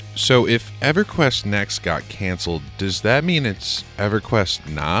So if EverQuest Next got canceled, does that mean it's EverQuest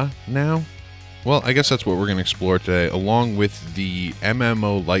now? Well, I guess that's what we're going to explore today, along with the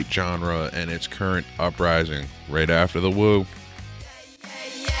MMO light genre and its current uprising, right after the woo.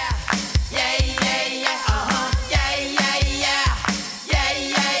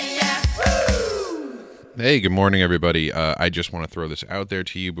 Hey, good morning, everybody. I just want to throw this out there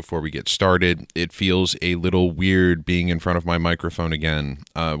to you before we get started. It feels a little weird being in front of my microphone again.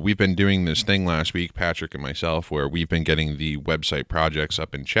 We've been doing this thing last week, Patrick and myself, where we've been getting the website projects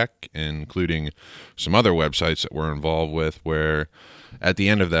up in check, including some other websites that we're involved with, where at the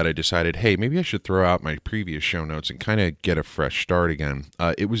end of that, I decided, hey, maybe I should throw out my previous show notes and kind of get a fresh start again.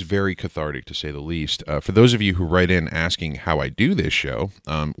 It was very cathartic, to say the least. For those of you who write in asking how I do this show,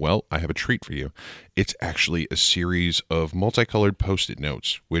 well, I have a treat for you. It's actually a series of multicolored Post-it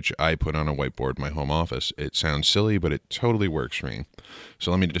notes, which I put on a whiteboard in my home office. It sounds silly, but it totally works for me. So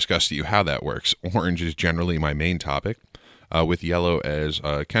let me discuss to you how that works. Orange is generally my main topic, with yellow as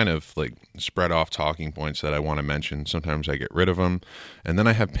kind of like spread off talking points that I want to mention. Sometimes I get rid of them. And then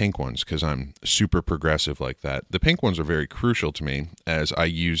I have pink ones because I'm super progressive like that. The pink ones are very crucial to me, as I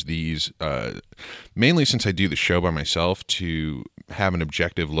use these mainly since I do the show by myself to have an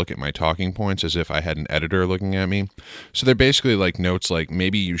objective look at my talking points as if I had an editor looking at me. So they're basically like notes like,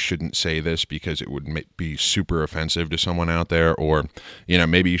 maybe you shouldn't say this because it would be super offensive to someone out there, or, you know,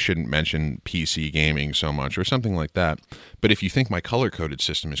 maybe you shouldn't mention PC gaming so much or something like that. But if you think my color-coded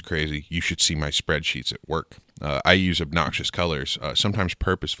system is crazy, you should see my spreadsheets at work. I use obnoxious colors, sometimes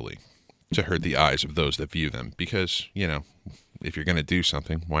purposefully, to hurt the eyes of those that view them. Because, you know, if you're going to do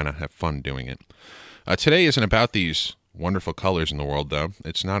something, why not have fun doing it? Today isn't about these wonderful colors in the world, though.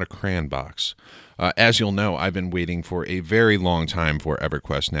 It's not a crayon box. As you'll know, I've been waiting for a very long time for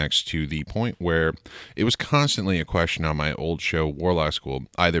EverQuest Next, to the point where it was constantly a question on my old show, Warlock School.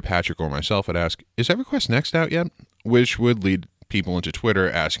 Either Patrick or myself would ask, is EverQuest Next out yet? Which would lead people into Twitter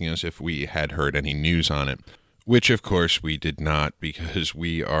asking us if we had heard any news on it. Which, of course, we did not, because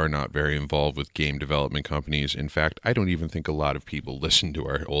we are not very involved with game development companies. In fact, I don't even think a lot of people listen to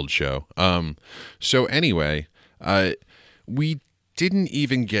our old show. So anyway, we didn't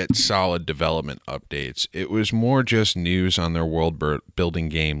even get solid development updates. It was more just news on their world-building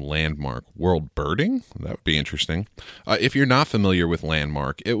game, Landmark. World birding? That would be interesting. If you're not familiar with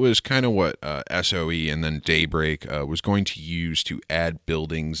Landmark, it was kind of what SOE and then Daybreak was going to use to add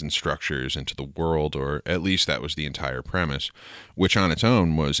buildings and structures into the world, or at least that was the entire premise, which on its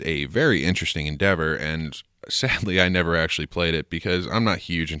own was a very interesting endeavor. And sadly, I never actually played it because I'm not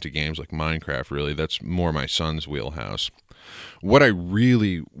huge into games like Minecraft, really. That's more my son's wheelhouse. What I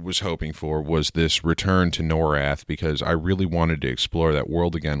really was hoping for was this return to Norath, because I really wanted to explore that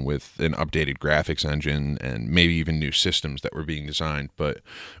world again with an updated graphics engine and maybe even new systems that were being designed. But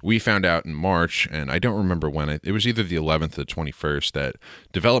we found out in March, and I don't remember when, it was either the 11th or the 21st, that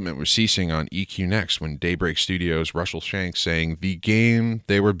development was ceasing on EQ Next when Daybreak Studios' Russell Shanks saying the game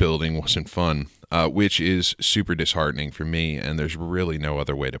they were building wasn't fun. Which is super disheartening for me, and there's really no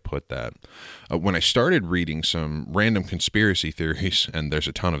other way to put that. When I started reading some random conspiracy theories, and there's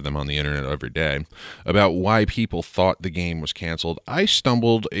a ton of them on the internet every day, about why people thought the game was canceled, I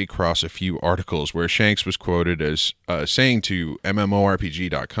stumbled across a few articles where Shanks was quoted as saying to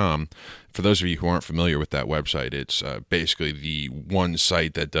MMORPG.com, for those of you who aren't familiar with that website, it's basically the one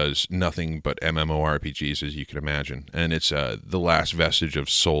site that does nothing but MMORPGs, as you can imagine. And it's the last vestige of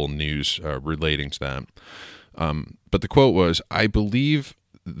Soul news relating to that. But the quote was, I believe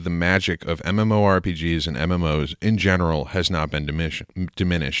the magic of MMORPGs and MMOs in general has not been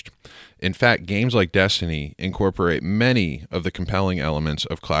diminished. In fact, games like Destiny incorporate many of the compelling elements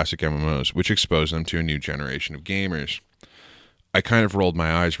of classic MMOs, which expose them to a new generation of gamers. I kind of rolled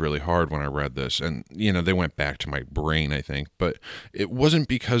my eyes really hard when I read this, and, you know, they went back to my brain, I think, but it wasn't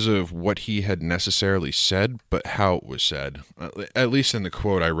because of what he had necessarily said, but how it was said. At least in the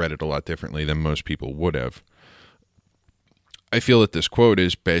quote, I read it a lot differently than most people would have. I feel that this quote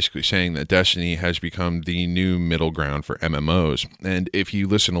is basically saying that Destiny has become the new middle ground for MMOs. And if you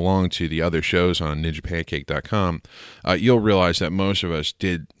listen along to the other shows on NinjaPancake.com, you'll realize that most of us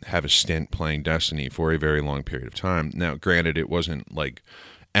did have a stint playing Destiny for a very long period of time. Now, granted, it wasn't like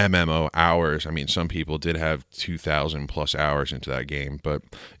MMO hours. I mean, some people did have 2,000 plus hours into that game, but,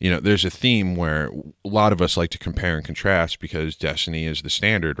 you know, there's a theme where a lot of us like to compare and contrast because Destiny is the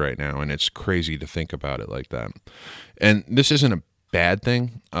standard right now, and it's crazy to think about it like that. And this isn't a bad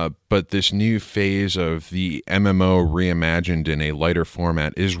thing, but this new phase of the MMO reimagined in a lighter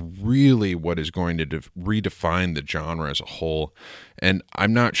format is really what is going to redefine the genre as a whole. And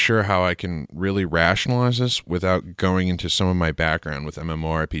I'm not sure how I can really rationalize this without going into some of my background with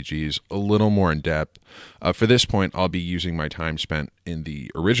MMORPGs a little more in depth. For this point, I'll be using my time spent in the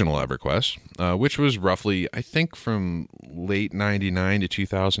original EverQuest, which was roughly, I think, from late 99 to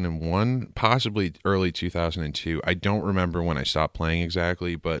 2001, possibly early 2002. I don't remember when I stopped playing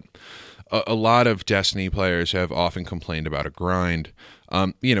exactly, but a lot of Destiny players have often complained about a grind,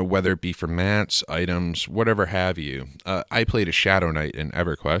 whether it be for mats, items, whatever have you. I played a Shadow Knight in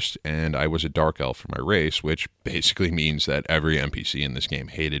EverQuest, and I was a Dark Elf for my race, which basically means that every NPC in this game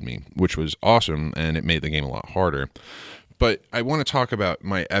hated me, which was awesome, and it made the game a lot harder. But I want to talk about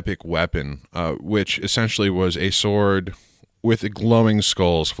my epic weapon, which essentially was a sword with glowing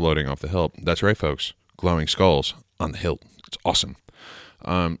skulls floating off the hilt. That's right, folks. Glowing skulls on the hilt. It's awesome.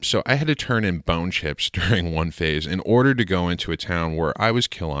 So I had to turn in bone chips during one phase in order to go into a town where I was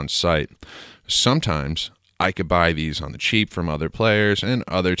kill on sight. Sometimes I could buy these on the cheap from other players, and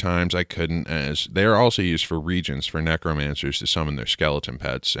other times I couldn't, as they are also used for regions for necromancers to summon their skeleton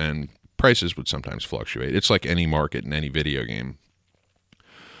pets, and prices would sometimes fluctuate. It's like any market in any video game.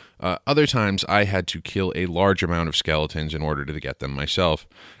 Other times, I had to kill a large amount of skeletons in order to get them myself,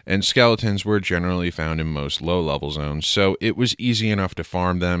 and skeletons were generally found in most low-level zones, so it was easy enough to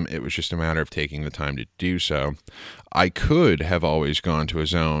farm them. It was just a matter of taking the time to do so. I could have always gone to a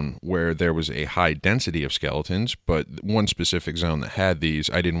zone where there was a high density of skeletons, but one specific zone that had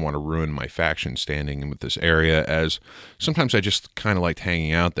these, I didn't want to ruin my faction standing with this area, as sometimes I just kind of liked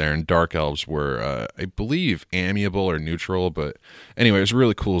hanging out there, and Dark Elves were, I believe, amiable or neutral, but anyway, it was a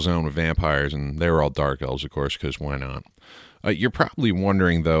really cool zone with vampires, and they were all Dark Elves, of course, because why not? You're probably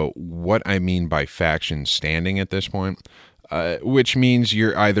wondering, though, what I mean by faction standing at this point. Which means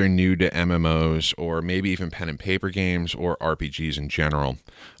you're either new to MMOs or maybe even pen and paper games or RPGs in general.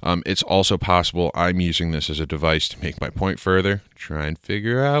 It's also possible I'm using this as a device to make my point further, try and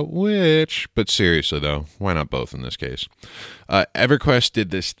figure out which. But seriously though, why not both in this case? EverQuest did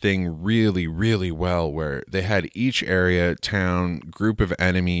this thing really, really well where they had each area, town, group of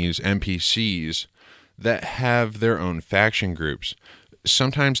enemies, NPCs that have their own faction groups.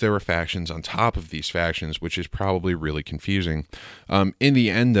 Sometimes there were factions on top of these factions, which is probably really confusing. In the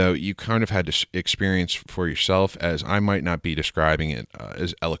end, though, you kind of had to experience for yourself, as I might not be describing it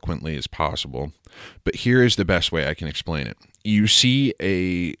as eloquently as possible. But here is the best way I can explain it. You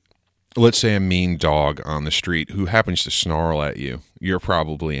see let's say a mean dog on the street who happens to snarl at you. You're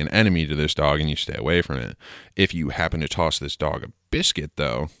probably an enemy to this dog and you stay away from it. If you happen to toss this dog a biscuit,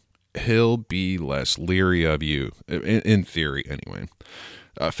 though, he'll be less leery of you, in theory anyway.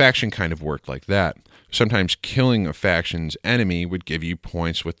 Faction kind of worked like that. Sometimes killing a faction's enemy would give you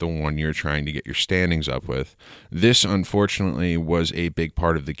points with the one you're trying to get your standings up with. This, unfortunately, was a big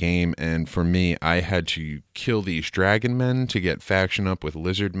part of the game, and for me, I had to kill these dragon men to get faction up with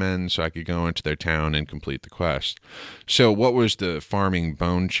lizard men so I could go into their town and complete the quest. So what was the farming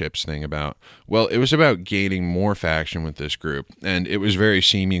bone chips thing about? Well, it was about gaining more faction with this group, and it was very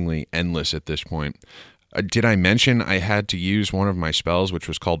seemingly endless at this point. Did I mention I had to use one of my spells, which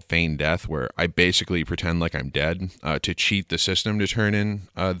was called Feign Death, where I basically pretend like I'm dead to cheat the system to turn in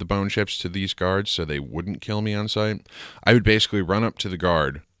the bone chips to these guards so they wouldn't kill me on sight? I would basically run up to the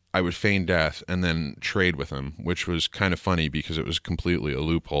guard, I would feign death, and then trade with him, which was kind of funny because it was completely a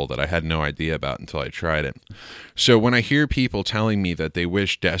loophole that I had no idea about until I tried it. So when I hear people telling me that they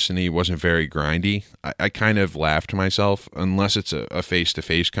wish Destiny wasn't very grindy, I kind of laugh to myself, unless it's a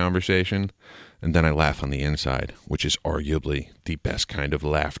face-to-face conversation. And then I laugh on the inside, which is arguably the best kind of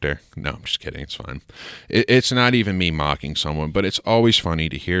laughter. No, I'm just kidding. It's fine. It's not even me mocking someone, but it's always funny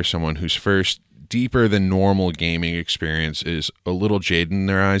to hear someone whose first deeper than normal gaming experience is a little jaded in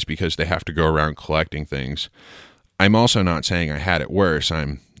their eyes because they have to go around collecting things. I'm also not saying I had it worse.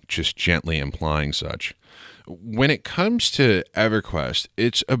 I'm just gently implying such. When it comes to EverQuest,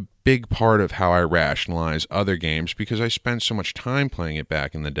 it's a big part of how I rationalize other games because I spent so much time playing it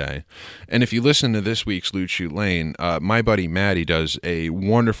back in the day. And if you listen to this week's Loot Shoot Lane, my buddy Maddie does a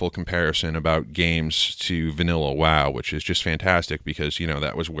wonderful comparison about games to vanilla WoW, which is just fantastic because,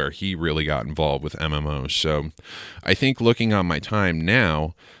 that was where he really got involved with MMOs. So I think looking on my time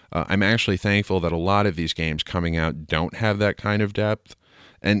now, I'm actually thankful that a lot of these games coming out don't have that kind of depth.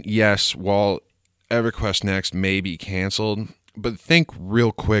 And yes, while EverQuest Next may be canceled, but think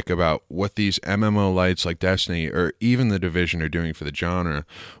real quick about what these MMO lights like Destiny or even The Division are doing for the genre,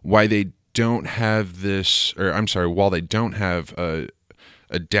 why they don't have while they don't have a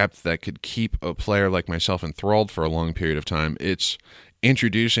a depth that could keep a player like myself enthralled for a long period of time. It's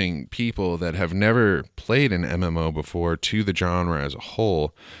introducing people that have never played an MMO before to the genre as a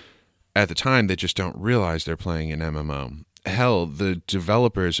whole. At the time, they just don't realize they're playing an MMO. Hell, the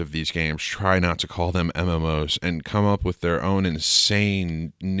developers of these games try not to call them MMOs and come up with their own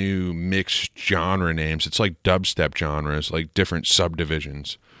insane new mixed genre names. It's like dubstep genres, like different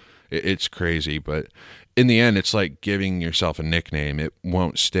subdivisions. It's crazy, but in the end, it's like giving yourself a nickname. It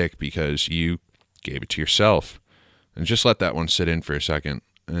won't stick because you gave it to yourself. And just let that one sit in for a second.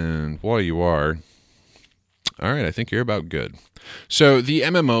 And while you are, all right, I think you're about good. So the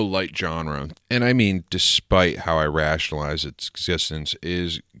MMO light genre, and I mean despite how I rationalize its existence,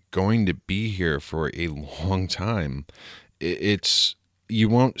 is going to be here for a long time. You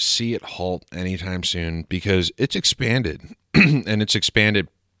won't see it halt anytime soon because it's expanded, and it's expanded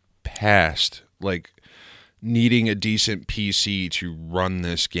past like needing a decent PC to run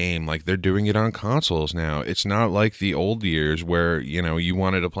this game. Like, they're doing it on consoles now. It's not like the old years where, you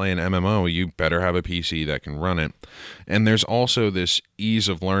wanted to play an MMO, you better have a PC that can run it. And there's also this ease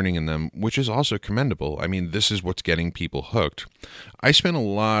of learning in them, which is also commendable. I mean, this is what's getting people hooked. I spent a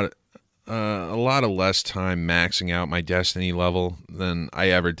lot of less time maxing out my Destiny level than I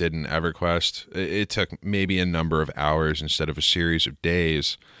ever did in EverQuest. It took maybe a number of hours instead of a series of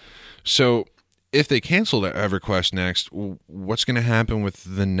days. So if they cancel EverQuest next, what's going to happen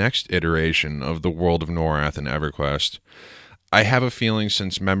with the next iteration of the World of Norath and EverQuest? I have a feeling,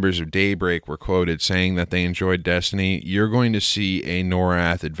 since members of Daybreak were quoted saying that they enjoyed Destiny, you're going to see a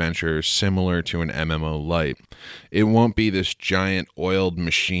Norath adventure similar to an MMO Lite. It won't be this giant oiled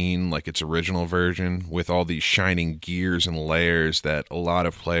machine like its original version, with all these shining gears and layers that a lot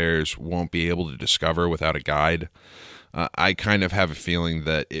of players won't be able to discover without a guide. I kind of have a feeling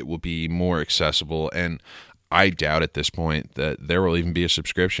that it will be more accessible, and I doubt at this point that there will even be a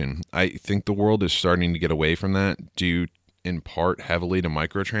subscription. I think the world is starting to get away from that due in part heavily to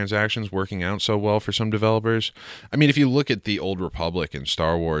microtransactions working out so well for some developers. I mean, if you look at the Old Republic and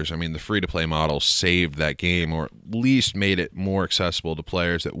Star Wars, I mean, the free-to-play model saved that game, or at least made it more accessible to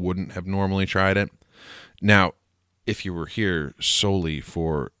players that wouldn't have normally tried it. Now, if you were here solely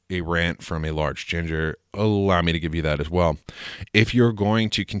for a rant from a large ginger, allow me to give you that as well. If you're going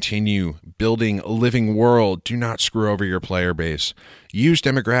to continue building a living world, do not screw over your player base. Use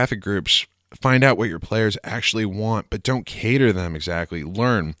demographic groups. Find out what your players actually want, but don't cater them exactly.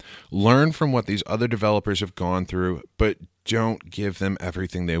 Learn from what these other developers have gone through, but don't give them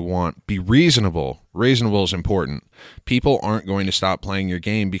everything they want. Be reasonable. Reasonable is important. People aren't going to stop playing your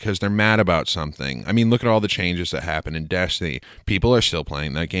game because they're mad about something. I mean, look at all the changes that happen in Destiny. People are still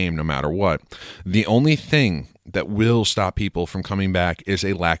playing that game no matter what. The only thing that will stop people from coming back is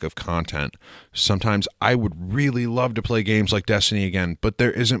a lack of content. Sometimes I would really love to play games like Destiny again, but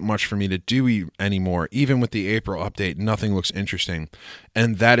there isn't much for me to do anymore. Even with the April update, nothing looks interesting.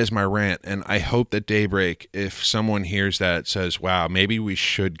 And that is my rant. And I hope that Daybreak, if someone hears that, says, wow, maybe we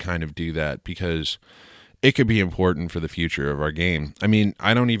should kind of do that, because it could be important for the future of our game. I mean,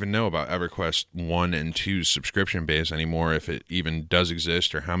 I don't even know about EverQuest 1 and 2's subscription base anymore, if it even does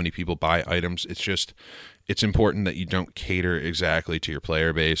exist, or how many people buy items. It's important that you don't cater exactly to your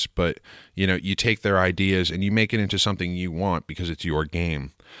player base, but you take their ideas and you make it into something you want because it's your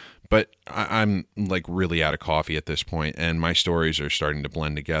game. But I'm like really out of coffee at this point, and my stories are starting to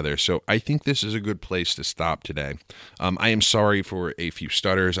blend together. So I think this is a good place to stop today. I am sorry for a few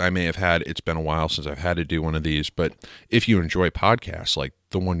stutters I may have had. It's been a while since I've had to do one of these. But if you enjoy podcasts like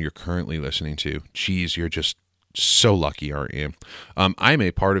the one you're currently listening to, geez, you're just so lucky, aren't you? I'm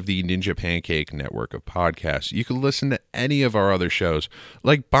a part of the Ninja Pancake network of podcasts. You can listen to any of our other shows,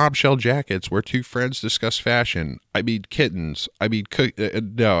 like Bombshell Jackets, where two friends discuss fashion. I mean, kittens. I mean,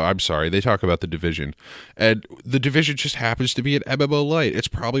 no, I'm sorry. They talk about The Division. And The Division just happens to be an MMO Lite. It's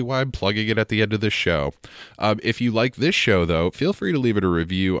probably why I'm plugging it at the end of this show. If you like this show, though, feel free to leave it a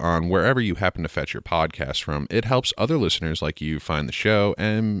review on wherever you happen to fetch your podcast from. It helps other listeners like you find the show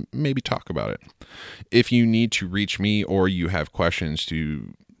and maybe talk about it. If you need to reach me, or you have questions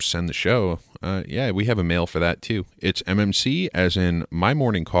to send the show, we have a mail for that too. It's MMC, as in my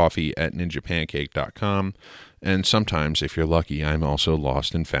morning coffee, at ninjapancake.com. And sometimes, if you're lucky, I'm also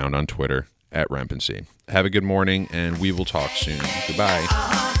lost and found on Twitter at Rempency. Have a good morning, and we will talk soon.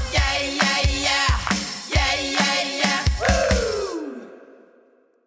 Goodbye.